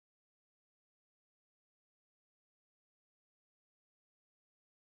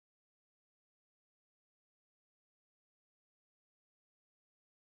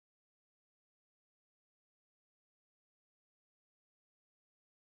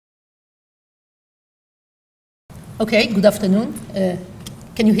Okay, good afternoon.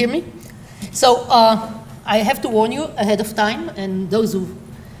 Can you hear me? So I have to warn you ahead of time, and those who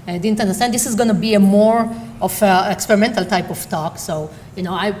didn't understand, this is going to be a more of an experimental type of talk. So,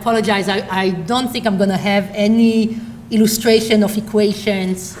 I apologize. I don't think I'm going to have any illustration of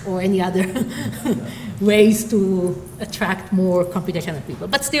equations or any other ways to attract more computational people.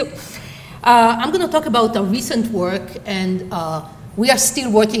 But still, I'm going to talk about our recent work, and we are still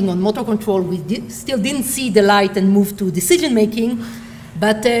working on motor control. We still didn't see the light and move to decision making.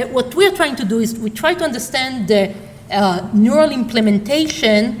 But what we're trying to do is we try to understand the neural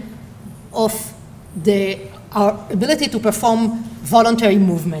implementation of our ability to perform voluntary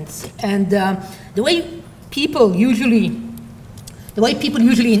movements. And the way people usually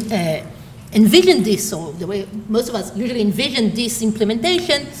envision this, or the way most of us usually envision this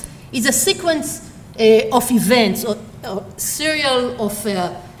implementation, is a sequence of events, or serial of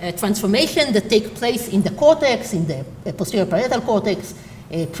transformation that take place in the cortex, in the posterior parietal cortex,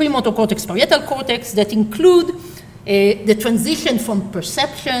 premotor cortex, parietal cortex, that include the transition from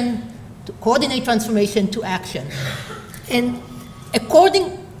perception to coordinate transformation to action. And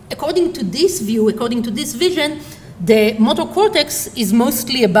according to this view, according to this vision, the motor cortex is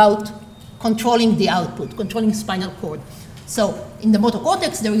mostly about controlling the output, controlling spinal cord. So in the motor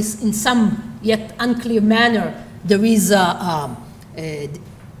cortex, there is, in some yet unclear manner, there is the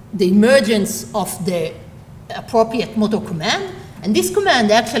emergence of the appropriate motor command. And this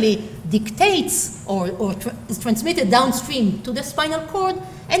command actually dictates or is transmitted downstream to the spinal cord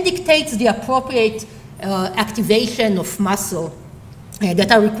and dictates the appropriate activation of muscle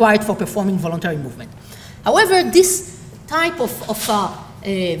that are required for performing voluntary movement. However, this type of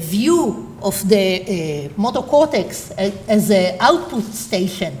view of the motor cortex as an output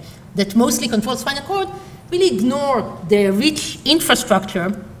station that mostly controls spinal cord really ignore the rich infrastructure,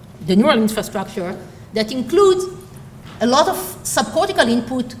 the neural infrastructure, that includes a lot of subcortical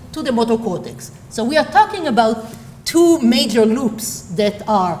input to the motor cortex. So we are talking about two major loops that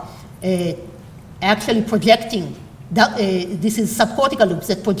are actually projecting. This is subcortical loops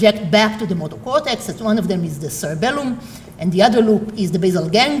that project back to the motor cortex. And one of them is the cerebellum, and the other loop is the basal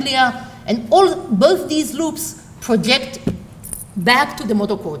ganglia. And both these loops project back to the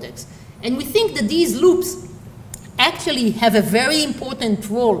motor cortex. And we think that these loops actually have a very important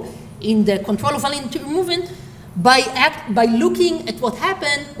role in the control of voluntary movement by looking at what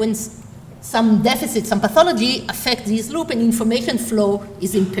happened when some deficit, some pathology affects these loops and information flow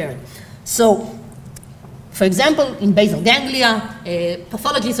is impaired. So, for example, in basal ganglia,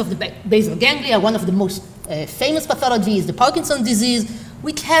 pathologies of the basal ganglia, one of the most famous pathologies is the Parkinson's disease,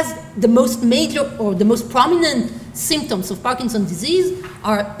 which has the most major or the most prominent symptoms of Parkinson's disease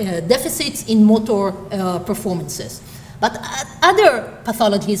are deficits in motor performances. But other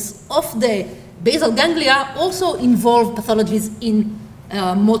pathologies of the basal ganglia also involve pathologies in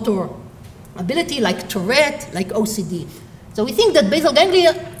motor ability, like Tourette, like OCD. So we think that basal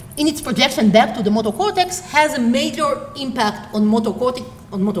ganglia, in its projection back to the motor cortex, has a major impact on motor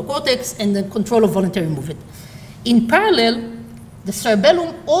cortex and the control of voluntary movement. In parallel, the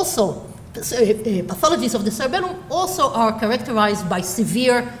cerebellum also, pathologies of the cerebellum also are characterized by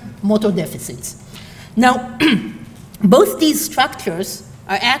severe motor deficits. Now, both these structures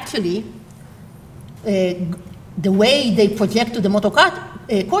are actually, the way they project to the motor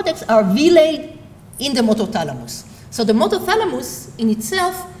cortex are relayed in the motor thalamus. So the motor thalamus in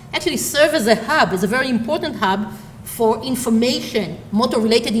itself actually serves as a hub, as a very important hub for information,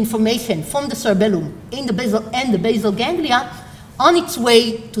 motor-related information from the cerebellum in the basal and the basal ganglia on its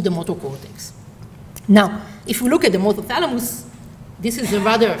way to the motor cortex. Now, if we look at the motor thalamus, this is a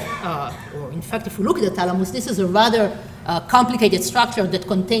rather, or in fact, if we look at the thalamus, this is a rather complicated structure that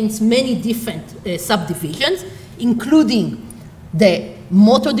contains many different subdivisions, including the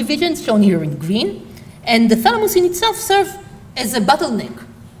motor divisions shown here in green. And the thalamus in itself serves as a bottleneck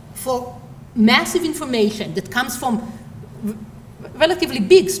for massive information that comes from relatively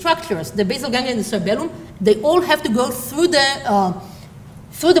big structures, the basal ganglia and the cerebellum. They all have to go through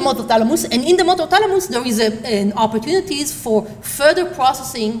the motor thalamus, and in the motor thalamus there is an opportunities for further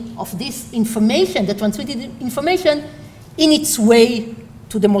processing of this information, the transmitted information, in its way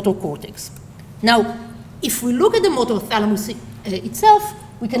to the motor cortex. Now, if we look at the motor thalamus itself,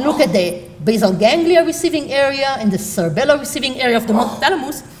 we can look at the basal ganglia receiving area and the cerebellar receiving area of the motor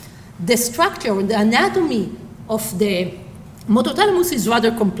thalamus. The structure, the anatomy of the motor thalamus is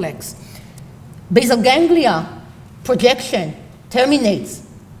rather complex. Basal ganglia projection terminates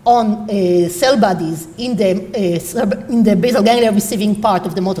on cell bodies in the basal ganglia receiving part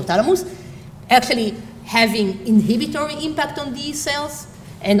of the motor thalamus, actually having inhibitory impact on these cells.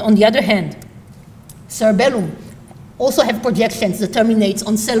 And on the other hand, cerebellum also have projections that terminates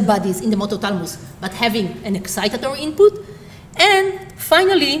on cell bodies in the motor thalamus, but having an excitatory input. And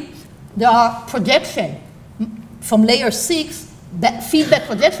finally, there are projection from layer 6, that feedback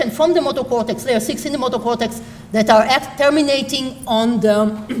projection from the motor cortex, layer 6 in the motor cortex, that are terminating on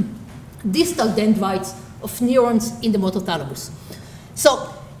the distal dendrites of neurons in the motor thalamus.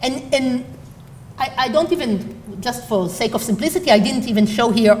 So, and I don't even, just for sake of simplicity, I didn't even show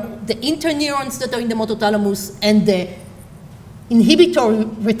here the interneurons that are in the motor thalamus and the inhibitory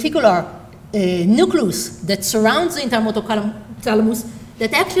reticular nucleus that surrounds the entire motor thalamus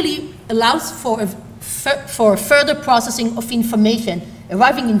that actually allows for further processing of information,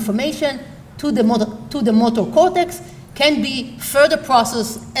 arriving information to the motor cortex can be further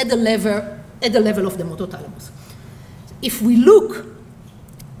processed at the level of the motor thalamus. If we look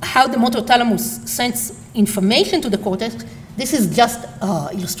how the motor thalamus sends information to the cortex, this is just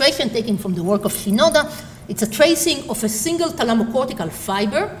an illustration taken from the work of Shinoda. It's a tracing of a single thalamo-cortical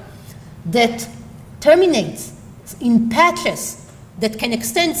fiber that terminates in patches that can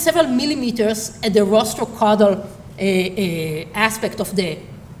extend several millimeters at the rostrocaudal aspect of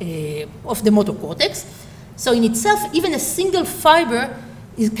the motor cortex. So in itself, even a single fiber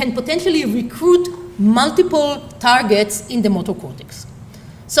can potentially recruit multiple targets in the motor cortex.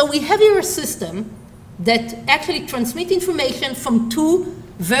 So we have here a system that actually transmits information from two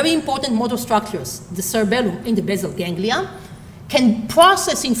very important motor structures, the cerebellum and the basal ganglia, can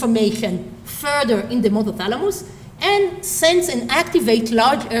process information further in the motor thalamus, and sense and activate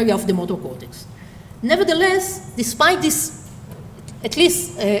large area of the motor cortex. Nevertheless, despite this, at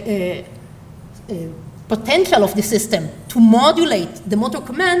least potential of the system to modulate the motor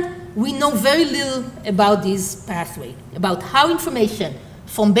command, we know very little about this pathway, about how information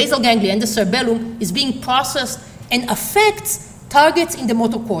from basal ganglia and the cerebellum is being processed and affects targets in the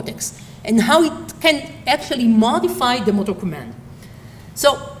motor cortex, and how it can actually modify the motor command.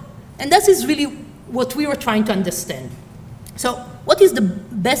 So, and that is really what we were trying to understand. So what is the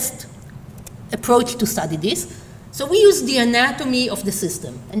best approach to study this? So we use the anatomy of the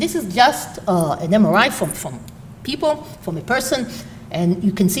system. And this is just an MRI from people, from a person. And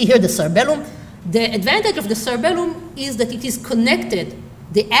you can see here the cerebellum. The advantage of the cerebellum is that it is connected.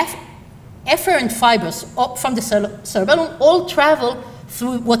 The efferent fibers from the cerebellum all travel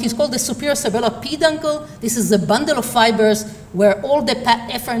through what is called the superior cerebellar peduncle. This is a bundle of fibers where all the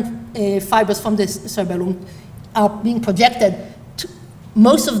efferent fibers from the cerebellum are being projected,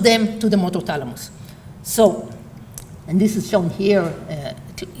 most of them to the motor thalamus. So, and this is shown here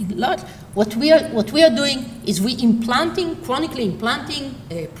large. What we are doing is chronically implanting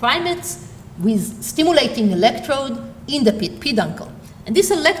primates with stimulating electrode in the peduncle. And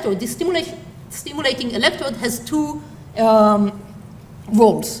this electrode, this stimulating electrode has two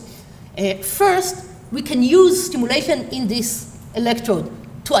roles. First, we can use stimulation in this electrode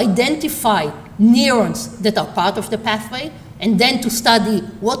to identify neurons that are part of the pathway, and then to study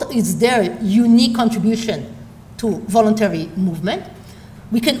what is their unique contribution to voluntary movement.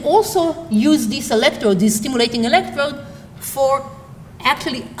 We can also use this electrode, this stimulating electrode, for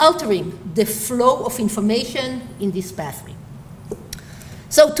actually altering the flow of information in this pathway.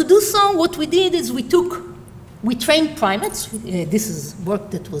 So to do so, what we did is we trained primates. This is work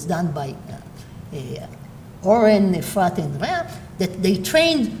that was done by Oren, Efrat, and Rea, that they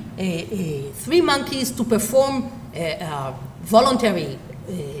trained 3 monkeys to perform voluntary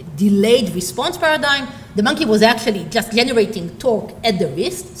delayed response paradigm. The monkey was actually just generating torque at the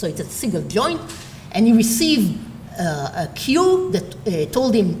wrist, so it's a single joint, and he received a cue that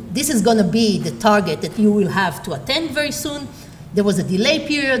told him this is going to be the target that you will have to attend very soon. There was a delay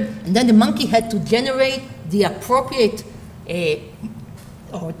period, and then the monkey had to generate the appropriate,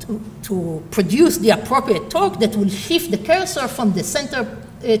 or to produce the appropriate torque that will shift the cursor from the center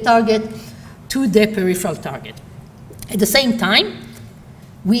target to the peripheral target. At the same time,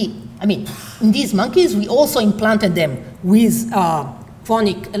 in these monkeys, we also implanted them with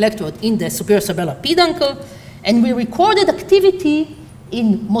chronic electrode in the superior cerebellar peduncle, and we recorded activity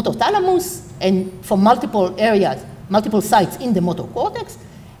in motor thalamus and from multiple areas, multiple sites in the motor cortex,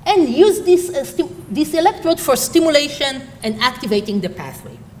 and use this electrode for stimulation and activating the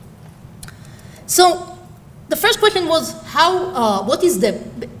pathway. So the first question was what is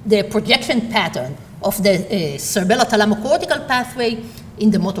the projection pattern of the Cerebellar-Thalamo-Cortical pathway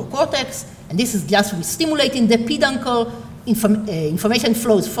in the motor cortex? And this is just with stimulating the peduncle, information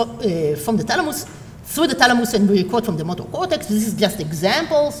flows from the thalamus through the thalamus and we record from the motor cortex. This is just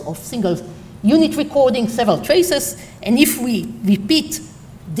examples of single unit recording, several traces, and if we repeat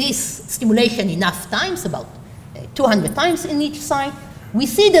this stimulation enough times, about 200 times in each site, we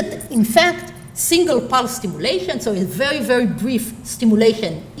see that, in fact, single pulse stimulation, so a very, very brief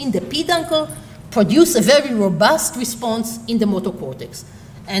stimulation in the peduncle, produce a very robust response in the motor cortex.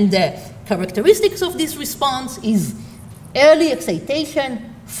 And the characteristics of this response is early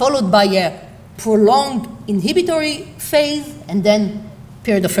excitation followed by a prolonged inhibitory phase and then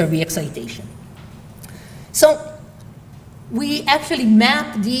period of re-excitation. So we actually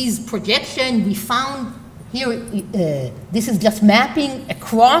mapped these projections. We found here, this is just mapping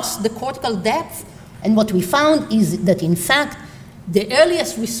across the cortical depth. And what we found is that, in fact, the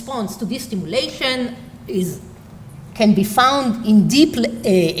earliest response to this stimulation can be found in deep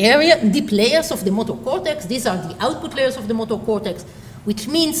layers of the motor cortex. These are the output layers of the motor cortex, which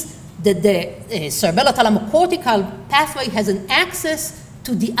means that the cerebellar-Thalamo-Cortical pathway has an access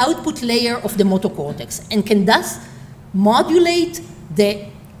to the output layer of the motor cortex and can thus modulate the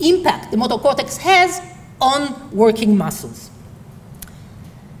impact the motor cortex has on working muscles.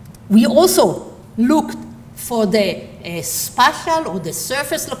 We also looked for the spatial or the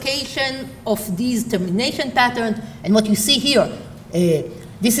surface location of these termination patterns, and what you see here,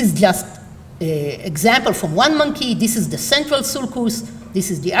 this is just an example from one monkey. This is the central sulcus, this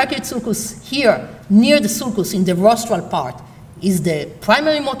is the arcuate sulcus. Here, near the sulcus in the rostral part, is the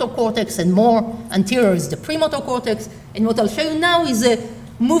primary motor cortex, and more anterior is the premotor cortex. And what I'll show you now is a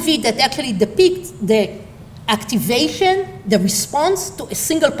movie that actually depicts the activation, the response to a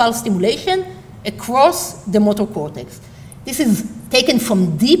single pulse stimulation across the motor cortex. This is taken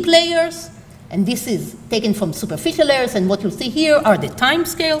from deep layers, and this is taken from superficial layers, and what you'll see here are the time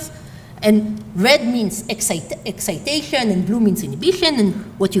scales. And red means excitation, and blue means inhibition. And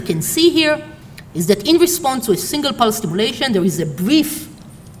what you can see here is that in response to a single pulse stimulation, there was a brief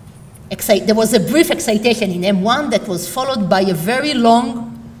excitation in M1 that was followed by a very long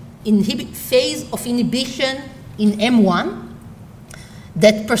phase of inhibition in M1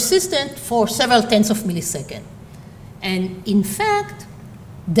 that persisted for several tenths of milliseconds. And in fact,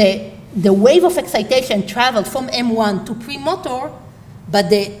 the wave of excitation traveled from M1 to premotor, but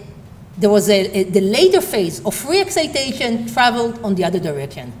there was the later phase of re-excitation traveled on the other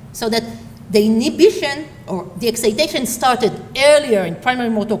direction. So that the inhibition or the excitation started earlier in primary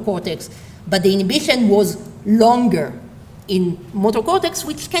motor cortex, but the inhibition was longer in motor cortex,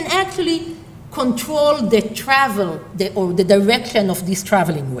 which can actually control the travel or the direction of this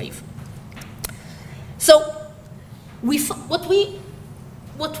traveling wave. So what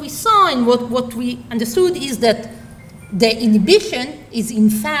we saw and what we understood is that the inhibition is in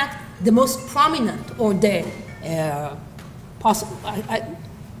fact the most prominent, or the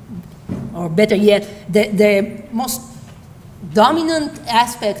or better yet, the most dominant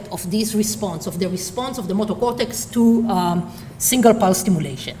aspect of this response, of the response of the motor cortex to single pulse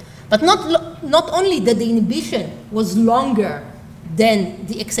stimulation. But not only that the inhibition was longer than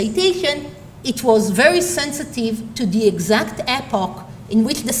the excitation, it was very sensitive to the exact epoch in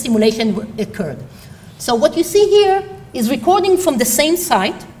which the stimulation occurred. So what you see here is recording from the same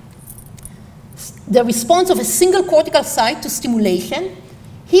site, the response of a single cortical site to stimulation.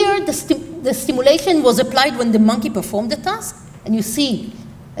 Here, the stimulation was applied when the monkey performed the task, and you see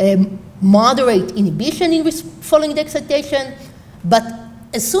moderate inhibition following the excitation, but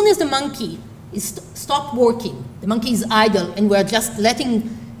as soon as the monkey stopped working, the monkey is idle, and we're just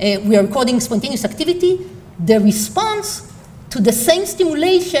we are recording spontaneous activity, the response to the same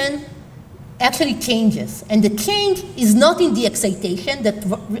stimulation actually changes. And the change is not in the excitation that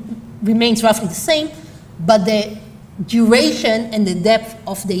remains roughly the same, but the duration and the depth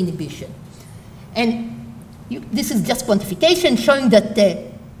of the inhibition. And this is just quantification showing that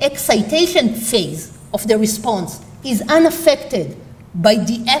the excitation phase of the response is unaffected by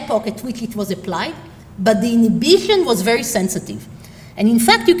the epoch at which it was applied, but the inhibition was very sensitive. And in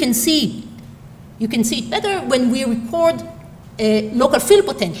fact, you can see it better when we record local field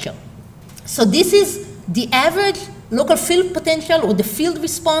potential. So this is the average local field potential, or the field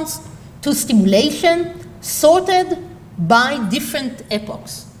response to stimulation, sorted by different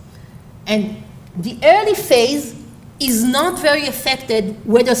epochs. And the early phase is not very affected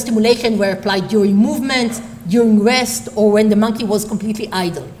whether stimulation were applied during movement, during rest, or when the monkey was completely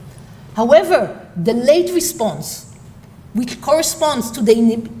idle. However, the late response, which corresponds to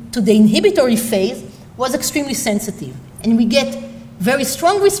the inhibitory phase, was extremely sensitive. And we get very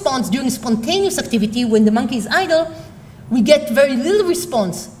strong response during spontaneous activity when the monkey is idle. We get very little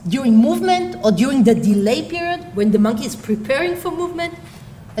response during movement or during the delay period when the monkey is preparing for movement.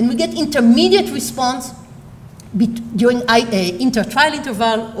 And we get intermediate response during intertrial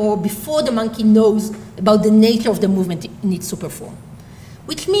interval or before the monkey knows about the nature of the movement it needs to perform.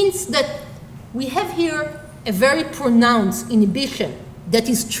 Which means that we have here a very pronounced inhibition that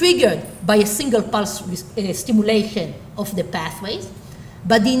is triggered by a single pulse stimulation of the pathways,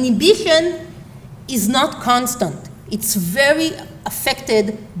 but the inhibition is not constant. It's very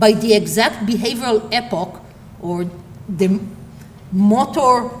affected by the exact behavioral epoch or the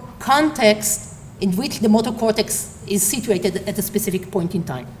motor context in which the motor cortex is situated at a specific point in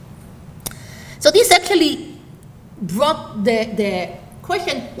time. So this actually brought the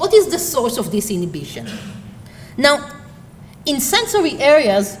question, what is the source of this inhibition? Now, in sensory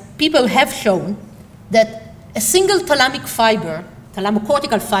areas, people have shown that a single thalamic fiber,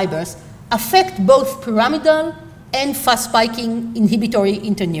 thalamocortical fibers, affect both pyramidal and fast-spiking inhibitory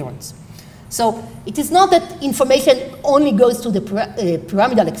interneurons. So it is not that information only goes to the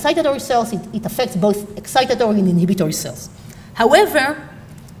pyramidal excitatory cells, it affects both excitatory and inhibitory cells. However,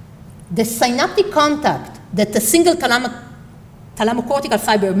 the synaptic contact that the single thalamocortical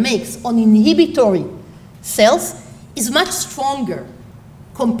fiber makes on inhibitory cells is much stronger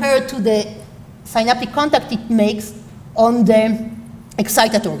compared to the synaptic contact it makes on the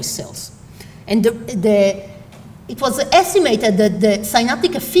excitatory cells. And it was estimated that the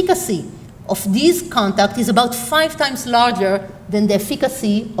synaptic efficacy of this contact is about 5 times larger than the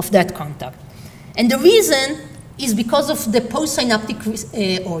efficacy of that contact. And the reason is because of the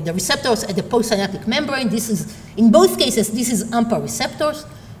postsynaptic, or the receptors at the postsynaptic membrane. This is, in both cases, this is AMPA receptors.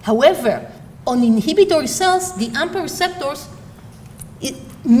 However, on inhibitory cells, the AMPA receptors,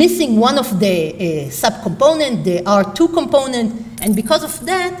 missing one of the subcomponent, the R2 component, and because of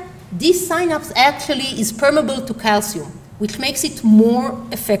that, this synapse actually is permeable to calcium, which makes it more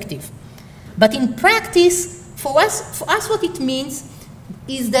effective. But in practice, for us what it means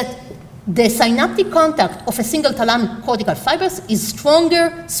is that the synaptic contact of a single thalamic cortical fibers is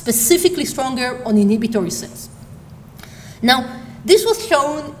stronger, specifically stronger on inhibitory cells. Now, this was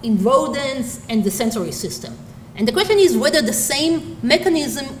shown in rodents and the sensory system. And the question is whether the same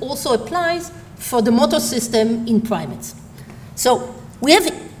mechanism also applies for the motor system in primates. So we have,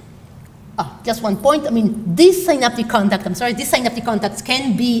 just one point, this synaptic contact, these synaptic contacts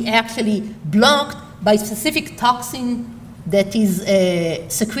can be actually blocked by specific toxin that is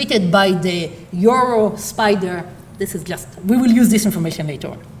secreted by the Euro spider. This is just, we will use this information later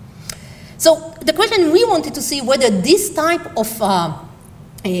on. So the question we wanted to see whether this type of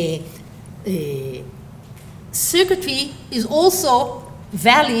circuitry is also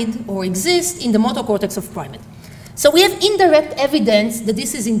valid or exists in the motor cortex of primates. So we have indirect evidence that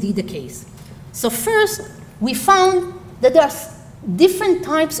this is indeed the case. So first, we found that there are different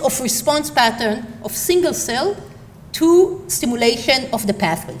types of response pattern of single cell to stimulation of the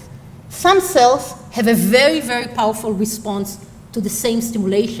pathways. Some cells have a very, very powerful response to the same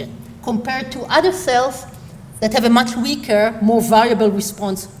stimulation compared to other cells that have a much weaker, more variable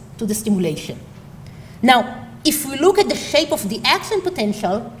response to the stimulation. Now, if we look at the shape of the action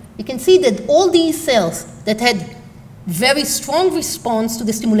potential, you can see that all these cells that had very strong response to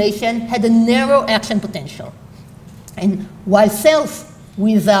the stimulation had a narrow action potential. And while cells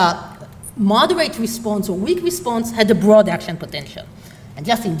with a moderate response or weak response had a broad action potential. And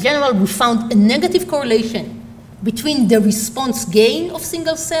just in general, we found a negative correlation between the response gain of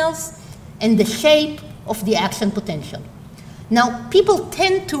single cells and the shape of the action potential. Now, people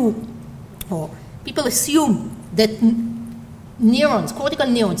tend to, or people assume that neurons, cortical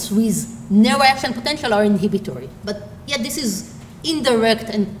neurons with narrow action potential are inhibitory. But yet this is indirect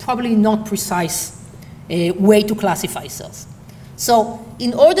and probably not precise way to classify cells. So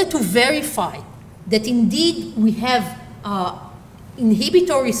in order to verify that indeed we have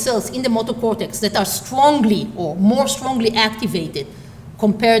inhibitory cells in the motor cortex that are strongly or more strongly activated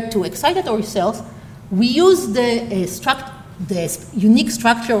compared to excitatory cells, we use the unique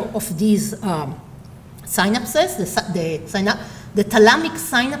structure of these synapses, the thalamic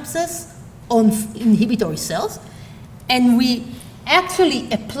synapses on inhibitory cells, and we actually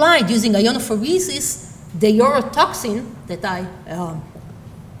applied using ionophoresis the urotoxin that I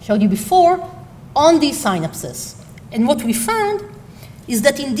showed you before on these synapses. And what we found is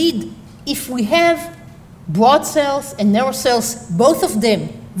that indeed, if we have broad cells and narrow cells, both of them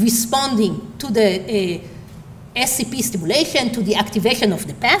responding to the SCP stimulation, to the activation of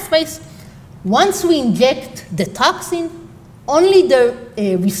the pathways, once we inject the toxin, only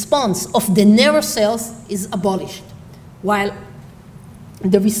the response of the narrow cells is abolished, while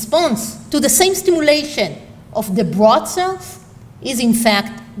the response to the same stimulation of the broad cells is in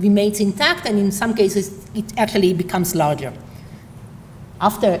fact remains intact, and in some cases it actually becomes larger.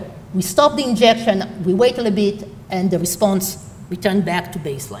 After we stop the injection, we wait a little bit, and the response returns back to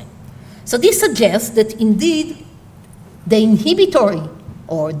baseline. So this suggests that indeed the inhibitory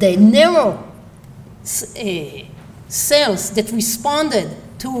or the narrow cells that responded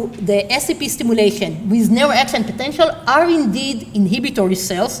to the SCP stimulation with neuroaction potential are indeed inhibitory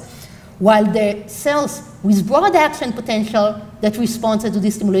cells, while the cells with broad action potential that responded to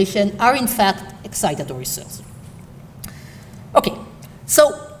this stimulation are in fact excitatory cells. Okay,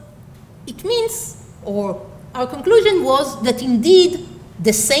 so it means, or our conclusion was that indeed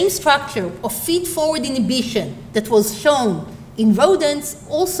the same structure of feed-forward inhibition that was shown in rodents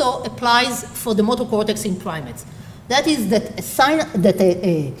also applies for the motor cortex in primates. That is that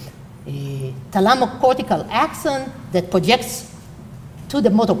a thalamo-cortical axon that projects to the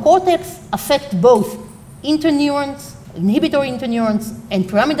motor cortex affect both interneurons, inhibitory interneurons, and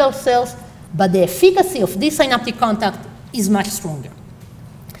pyramidal cells, but the efficacy of this synaptic contact is much stronger.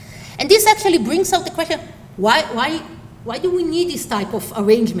 And this actually brings out the question, why do we need this type of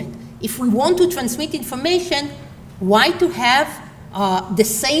arrangement? If we want to transmit information, why to have the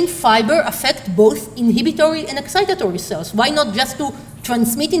same fiber affect both inhibitory and excitatory cells? Why not just to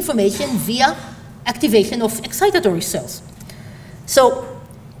transmit information via activation of excitatory cells? So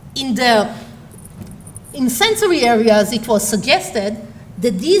in sensory areas, it was suggested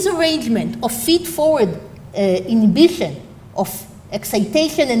that this arrangement of feed-forward inhibition, of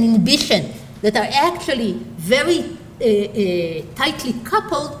excitation and inhibition that are actually very tightly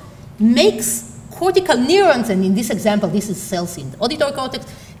coupled makes cortical neurons, and in this example, this is cells in the auditory cortex,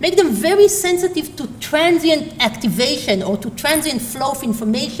 make them very sensitive to transient activation or to transient flow of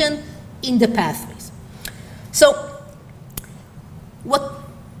information in the pathways. So what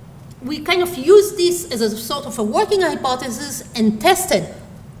we kind of used this as a sort of a working hypothesis and tested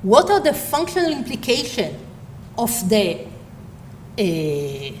what are the functional implications of the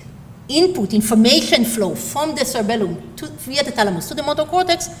input information flow from the cerebellum via the thalamus to the motor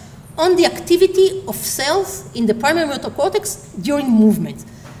cortex on the activity of cells in the primary motor cortex during movement.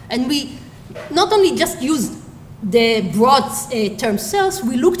 And we not only just used the broad term cells,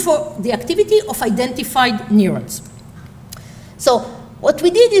 we looked for the activity of identified neurons. So what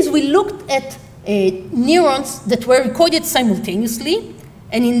we did is we looked at neurons that were recorded simultaneously.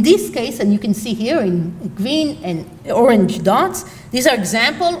 And in this case, and you can see here in green and orange dots, these are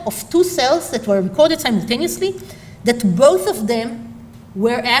examples of two cells that were recorded simultaneously, that both of them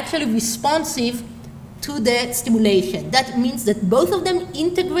were actually responsive to the stimulation. That means that both of them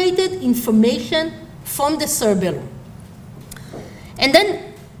integrated information from the cerebellum. And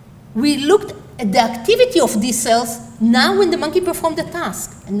then we looked at the activity of these cells now when the monkey performed the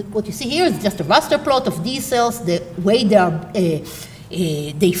task. And what you see here is just a raster plot of these cells, the way they are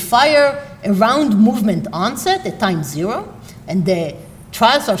they fire around movement onset at time 0, and the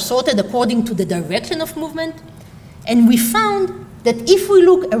trials are sorted according to the direction of movement. And we found that if we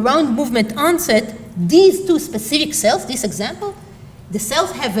look around movement onset, these two specific cells, this example, the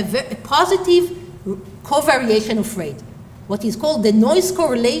cells have a positive covariation of rate. What is called the noise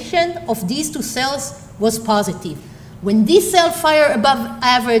correlation of these two cells was positive. When this cell fired above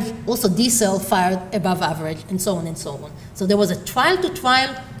average, also this cell fired above average, and so on and so on. So there was a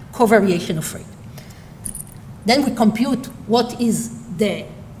trial-to-trial covariation of rate. Then we compute what is the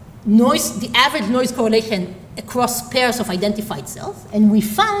noise, the average noise correlation across pairs of identified cells. And we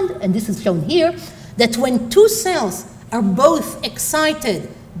found, and this is shown here, that when two cells are both excited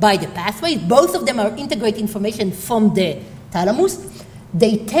by the pathway, both of them are integrating information from the thalamus,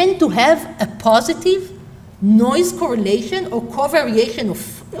 they tend to have a positive noise correlation or covariation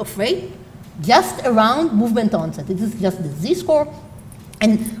of rate just around movement onset. This is just the z-score.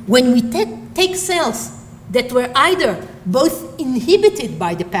 And when we take cells that were either both inhibited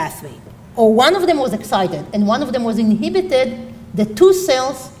by the pathway, or one of them was excited and one of them was inhibited, the two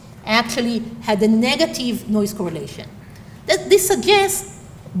cells actually had a negative noise correlation. This suggests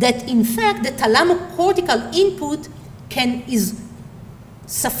that in fact the thalamo-cortical input is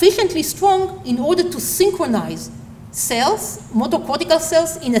sufficiently strong in order to synchronize cells, motor cortical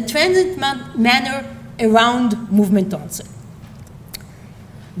cells, in a transient manner around movement onset.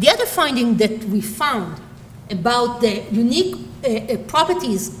 The other finding that we found about the unique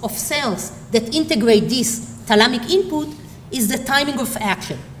properties of cells that integrate this thalamic input is the timing of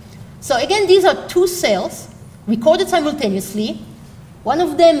action. So again, these are two cells recorded simultaneously. One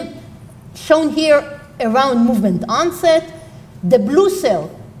of them shown here around movement onset. The blue cell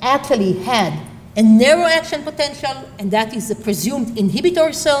actually had a narrow action potential, and that is the presumed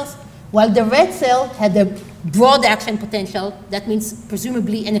inhibitory cells, while the red cell had a broad action potential, that means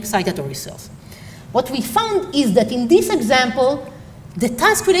presumably an excitatory cells. What we found is that in this example, the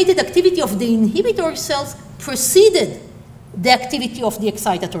task-related activity of the inhibitory cells preceded the activity of the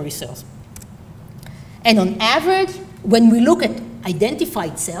excitatory cells. And on average, when we look at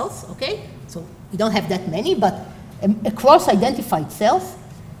identified cells, okay, so we don't have that many, but across identified cells,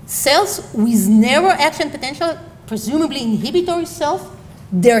 cells with narrow action potential, presumably inhibitory cells,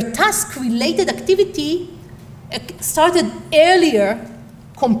 their task-related activity started earlier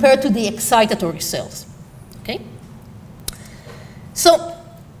compared to the excitatory cells. Okay? So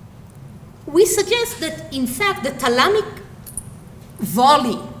we suggest that, in fact, the thalamic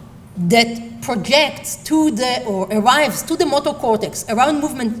volley that projects to the, or arrives to the motor cortex around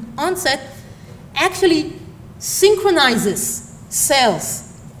movement onset actually synchronizes cells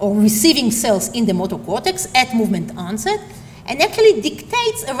or receiving cells in the motor cortex at movement onset, and actually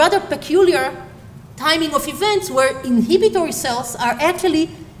dictates a rather peculiar timing of events where inhibitory cells are actually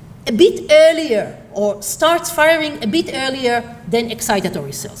a bit earlier or starts firing a bit earlier than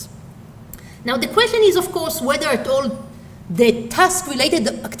excitatory cells. Now the question is, of course, whether at all the task-related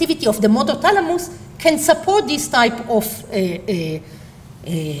activity of the motor thalamus can support this type of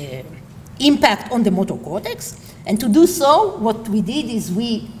impact on the motor cortex. And to do so, what we did is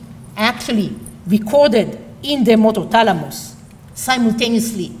we actually recorded in the motor thalamus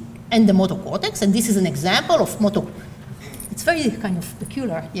simultaneously and the motor cortex. And this is an example of motor. It's very kind of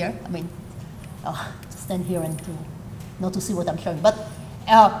peculiar here. I mean, stand here and not to see what I'm showing. But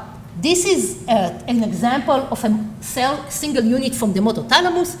this is an example of a cell, single unit from the motor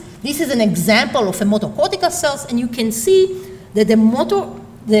thalamus. This is an example of a motor cortical cells, and you can see that the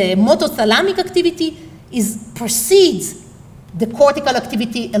motor thalamic activity precedes the cortical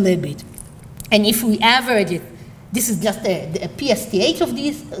activity a little bit. And if we average it, this is just a PSTH of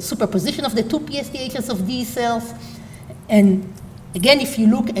these, superposition of the two PSTHs of these cells. And again, if you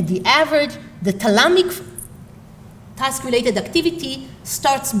look at the average, the thalamic task-related activity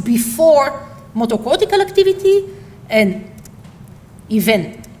starts before motor cortical activity, and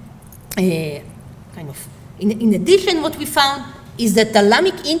even kind of, in addition, what we found is that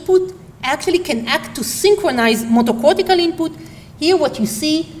thalamic input actually can act to synchronize motor cortical input. Here what you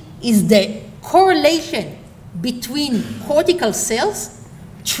see is the correlation between cortical cells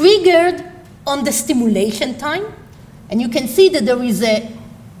triggered on the stimulation time. And you can see that there is an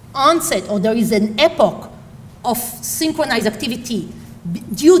onset, or there is an epoch of synchronized activity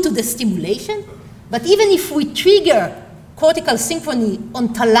due to the stimulation. But even if we trigger cortical synchrony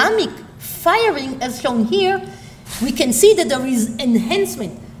on thalamic firing, as shown here, we can see that there is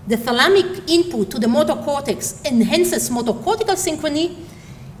enhancement. The thalamic input to the motor cortex enhances motor cortical synchrony,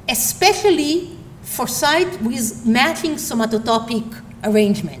 especially for sites with matching somatotopic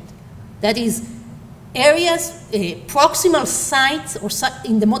arrangement. That is, areas, proximal sites or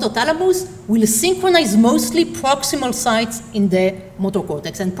in the motor thalamus will synchronize mostly proximal sites in the motor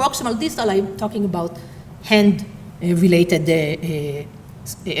cortex. And proximal distal, I'm talking about hand-related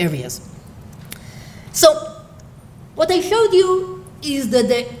areas. So what I showed you is that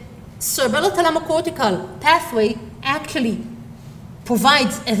the cerebellar-Thalamo-Cortical pathway actually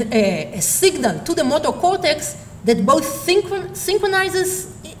provides a signal to the motor cortex that both synchronizes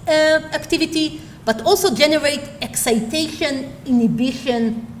activity, but also generate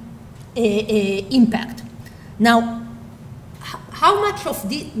excitation-inhibition impact. Now, how much of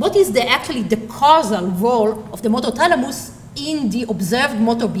what is actually the causal role of the motor thalamus in the observed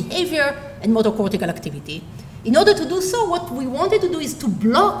motor behavior and motor cortical activity? In order to do so, what we wanted to do is to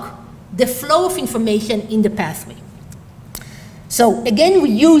block the flow of information in the pathway. So again, we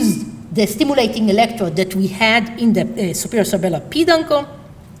used the stimulating electrode that we had in the superior cerebellar peduncle,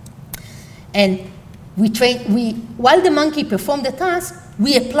 and while the monkey performed the task,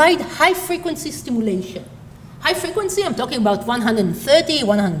 we applied high-frequency stimulation. High frequency, I'm talking about 130,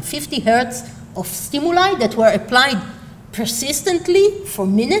 150 hertz of stimuli that were applied persistently for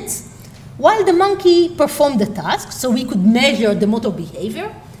minutes, while the monkey performed the task, so we could measure the motor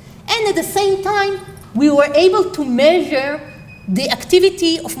behavior. And at the same time, we were able to measure the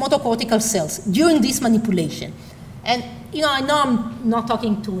activity of motor cortical cells during this manipulation. And I know I'm not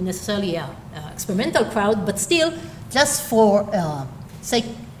talking to necessarily an experimental crowd, but still, just for sake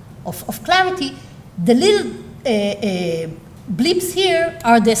of clarity, the little blips here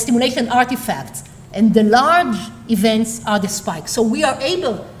are the stimulation artifacts, and the large events are the spikes. So we are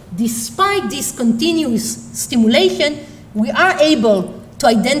able, despite this continuous stimulation, we are able to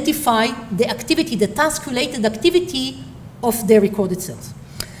identify the activity, the task-related activity of the recorded cells.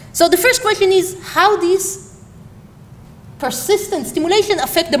 So the first question is, how this persistent stimulation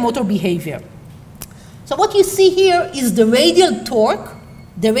affect the motor behavior? So what you see here is the radial torque,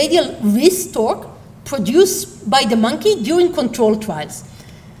 the radial wrist torque produced by the monkey during control trials.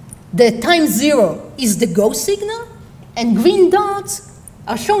 The time 0 is the go signal, and green dots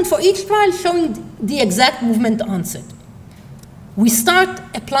are shown for each trial, showing the exact movement onset. We start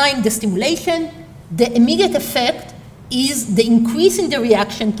applying the stimulation. The immediate effect is the increase in the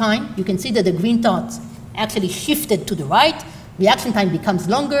reaction time. You can see that the green dots actually shifted to the right. Reaction time becomes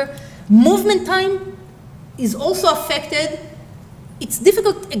longer. Movement time is also affected. It's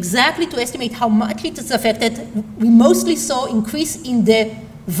difficult exactly to estimate how much it is affected. We mostly saw increase in the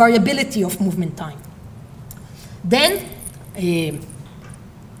variability of movement time. Then,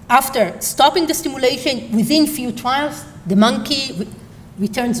 after stopping the stimulation within few trials, the monkey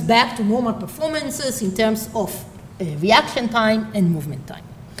returns back to normal performances in terms of reaction time and movement time.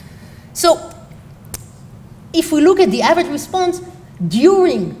 So, if we look at the average response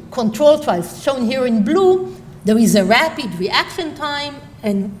during control trials, shown here in blue, there is a rapid reaction time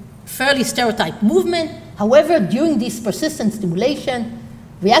and fairly stereotyped movement. However, during this persistent stimulation,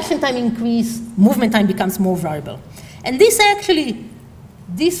 reaction time increase, movement time becomes more variable. And this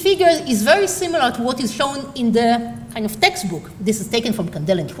figure is very similar to what is shown in the kind of textbook. This is taken from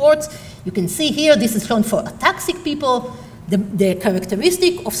Kandel and Schwartz. You can see here, this is shown for ataxic people. The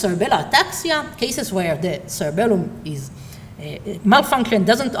characteristic of cerebellar ataxia, cases where the cerebellum is malfunction,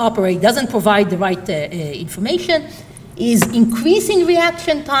 doesn't operate, doesn't provide the right information, is increasing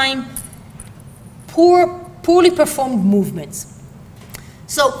reaction time, poorly performed movements.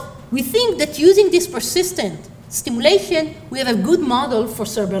 So we think that using this persistent stimulation, we have a good model for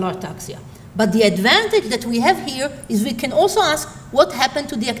cerebellar ataxia. But the advantage that we have here is we can also ask what happened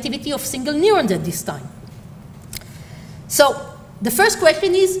to the activity of single neurons at this time. So the first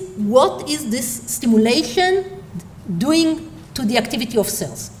question is, what is this stimulation doing to the activity of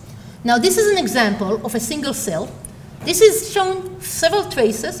cells? Now, this is an example of a single cell. This is shown several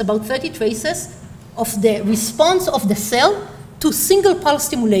traces, about 30 traces, of the response of the cell to single pulse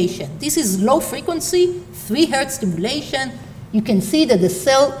stimulation. This is low frequency, 3 Hertz stimulation. You can see that the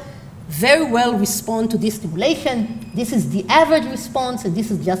cell very well responds to this stimulation. This is the average response, and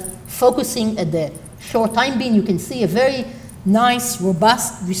this is just focusing at the short time being. You can see a very nice,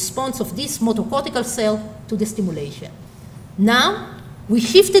 robust response of this motor cortical cell to the stimulation. Now, we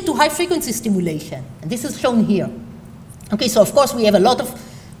shifted to high-frequency stimulation, and this is shown here. Okay, so of course we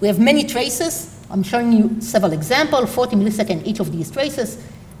have many traces. I'm showing you several examples, 40 milliseconds each of these traces.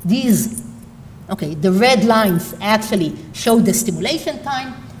 The red lines actually show the stimulation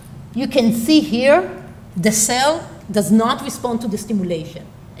time. You can see here the cell does not respond to the stimulation.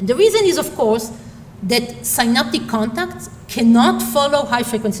 And the reason is, of course, that synaptic contacts cannot follow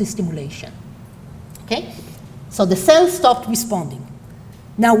high-frequency stimulation. Okay? So the cell stopped responding.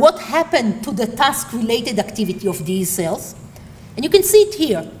 Now, what happened to the task-related activity of these cells? And you can see it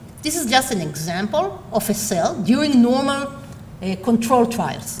here. This is just an example of a cell during normal control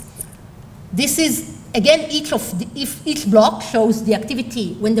trials. This is, again, each block shows the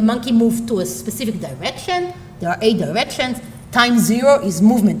activity when the monkey moved to a specific direction. There are 8 directions. Time 0 is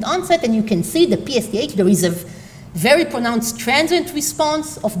movement onset, and you can see the PSTH. There is a very pronounced transient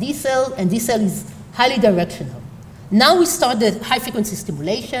response of this cell, and this cell is highly directional. Now we start the high-frequency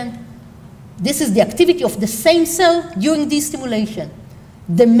stimulation. This is the activity of the same cell during this stimulation.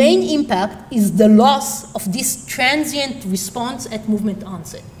 The main impact is the loss of this transient response at movement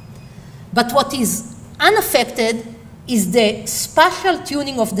onset. But what is unaffected is the spatial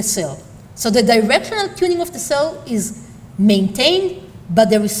tuning of the cell. So the directional tuning of the cell is maintained, but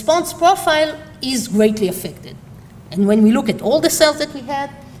the response profile is greatly affected. And when we look at all the cells that we had,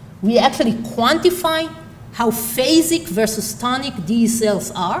 we actually quantify how phasic versus tonic these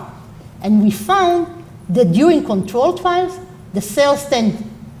cells are. And we found that during control trials, the cells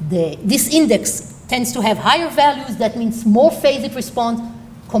this index tends to have higher values. That means more phasic response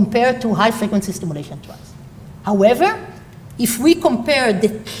compared to high-frequency stimulation trials. However, if we compare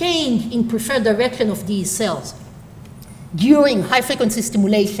the change in preferred direction of these cells during high-frequency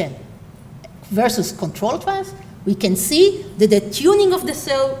stimulation versus control trials, we can see that the tuning of the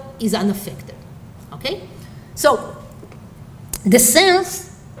cell is unaffected. Okay? So the cells,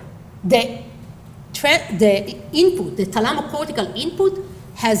 the input, the thalamo-cortical input,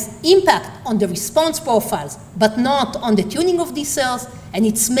 has impact on the response profiles, but not on the tuning of these cells, and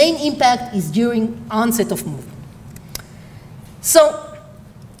its main impact is during onset of movement. So,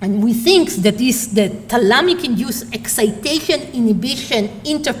 and we think that the thalamic-induced excitation-inhibition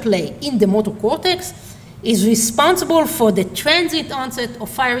interplay in the motor cortex is responsible for the transient onset of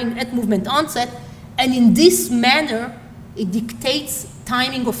firing at movement onset, and in this manner, it dictates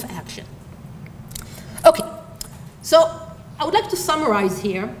timing of action. Okay, so I would like to summarize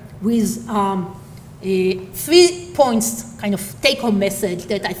here with 3 points, kind of take-home message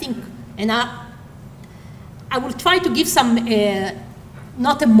that I think, and I will try to give some,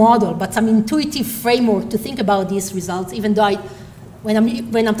 not a model, but some intuitive framework to think about these results, even though when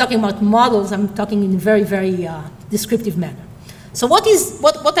I'm talking about models, I'm talking in very, very descriptive manner. So what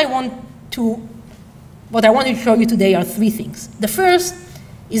I want to show you today are three things. The first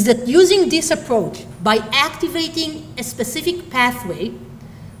is that using this approach, by activating a specific pathway,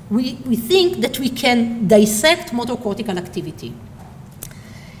 we think that we can dissect motor cortical activity.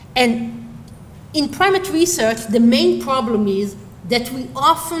 And in primate research, the main problem is that we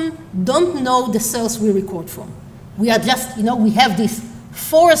often don't know the cells we record from. We are just, we have this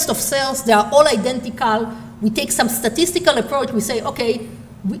forest of cells, they are all identical. We take some statistical approach, we say, okay,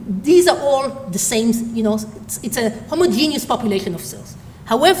 these are all the same, it's a homogeneous population of cells.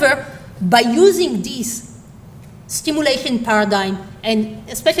 However, by using this stimulation paradigm, and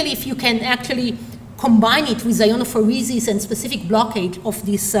especially if you can actually combine it with ionophoresis and specific blockage of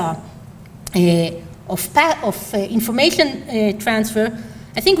this information transfer,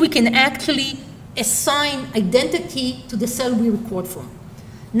 I think we can actually assign identity to the cell we record from.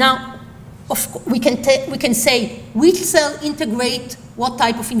 Now, we can say which cell integrate what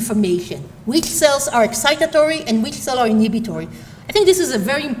type of information, which cells are excitatory and which cells are inhibitory. I think this is a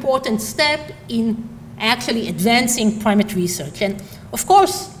very important step in actually advancing primate research. And of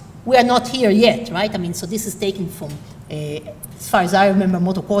course, we are not here yet, right? So this is taken from, as far as I remember,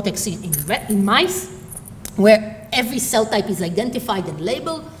 motor cortex in mice, where every cell type is identified and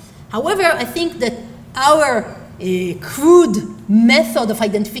labeled. However, I think that our crude method of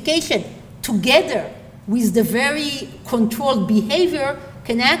identification, together with the very controlled behavior,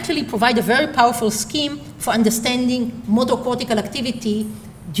 can actually provide a very powerful scheme for understanding motor cortical activity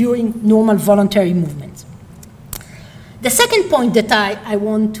during normal voluntary movements. The second point that I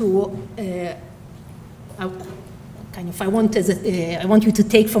want you to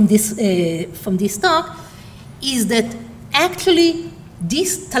take from this talk is that actually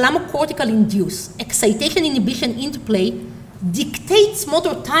this thalamo-cortical induced excitation-inhibition interplay dictates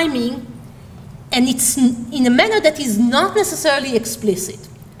motor timing, and it's in a manner that is not necessarily explicit.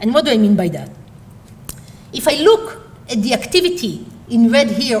 And what do I mean by that? If I look at the activity in red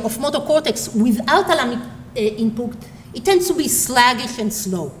here of motor cortex without thalamic input, it tends to be sluggish and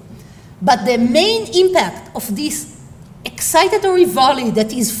slow. But the main impact of this excitatory volley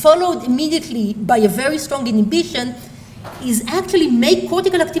that is followed immediately by a very strong inhibition is actually make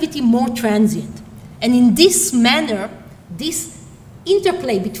cortical activity more transient. And in this manner, this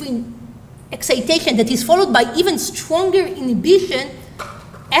interplay between excitation that is followed by even stronger inhibition,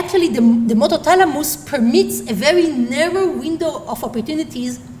 actually the motor thalamus permits a very narrow window of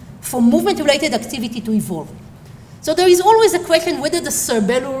opportunities for movement-related activity to evolve. So there is always a question whether the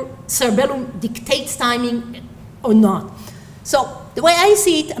cerebellum dictates timing or not. So the way I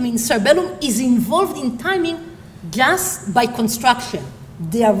see it, cerebellum is involved in timing just by construction.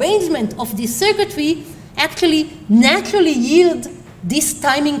 The arrangement of this circuitry actually naturally yield this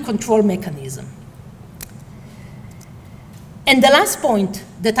timing control mechanism. And the last point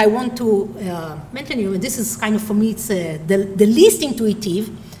that I want to mention here, and this is kind of for me, it's the least intuitive,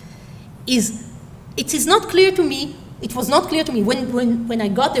 is it is not clear to me, it was not clear to me when I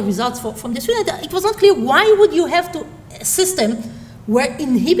got the results from the student, it was not clear why would you have a system where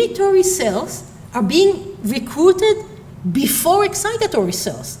inhibitory cells are being recruited before excitatory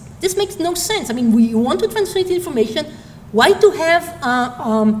cells. This makes no sense. We want to transmit information. Why to have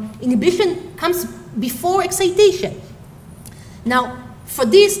inhibition comes before excitation? Now, for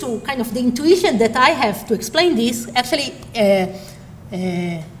this to kind of the intuition that I have to explain this, actually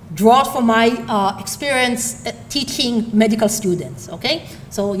draws from my experience teaching medical students, okay?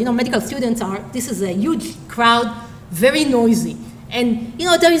 So, medical students this is a huge crowd, very noisy. And,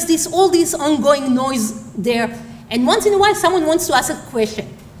 there is all this ongoing noise there. And once in a while, someone wants to ask a question.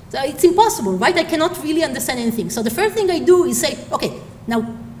 So it's impossible, right? I cannot really understand anything. So the first thing I do is say, okay,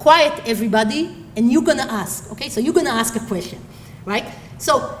 now quiet everybody, and you're gonna ask, okay? So you're gonna ask a question, right?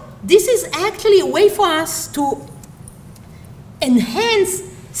 So this is actually a way for us to enhance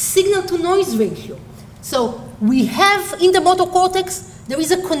signal to noise ratio. So we have in the motor cortex, there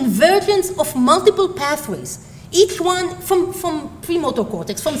is a convergence of multiple pathways, each one from premotor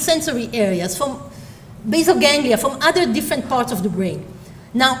cortex, from sensory areas, from basal ganglia, from other different parts of the brain.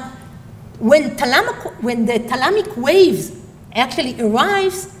 Now, when the thalamic waves actually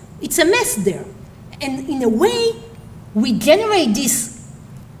arrives, it's a mess there. And in a way, we generate this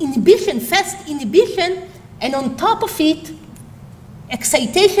inhibition, fast inhibition, and on top of it,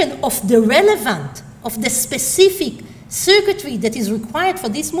 excitation of the relevant, of the specific circuitry that is required for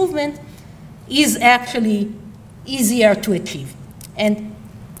this movement is actually easier to achieve. And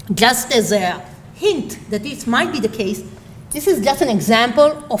just as a hint that this might be the case, this is just an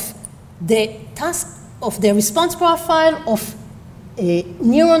example of the task of the response profile of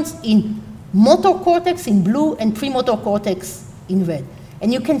neurons in motor cortex in blue and premotor cortex in red.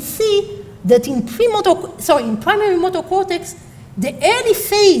 And you can see that in primary motor cortex, the early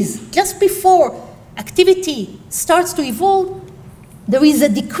phase, just before activity starts to evolve, there is a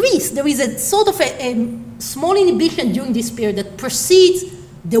decrease. There is a sort of a small inhibition during this period that precedes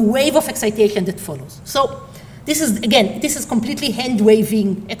the wave of excitation that follows. So this is, again, this is completely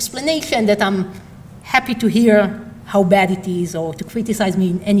hand-waving explanation that I'm happy to hear how bad it is or to criticize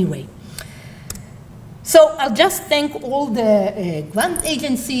me in any way. So I'll just thank all the grant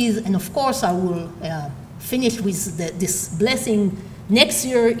agencies, and of course I will finish with this blessing next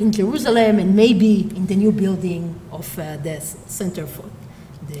year in Jerusalem and maybe in the new building of the Center for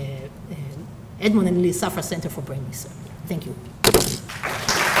the Edmond and Lee Safra Center for Brain Research. Thank you.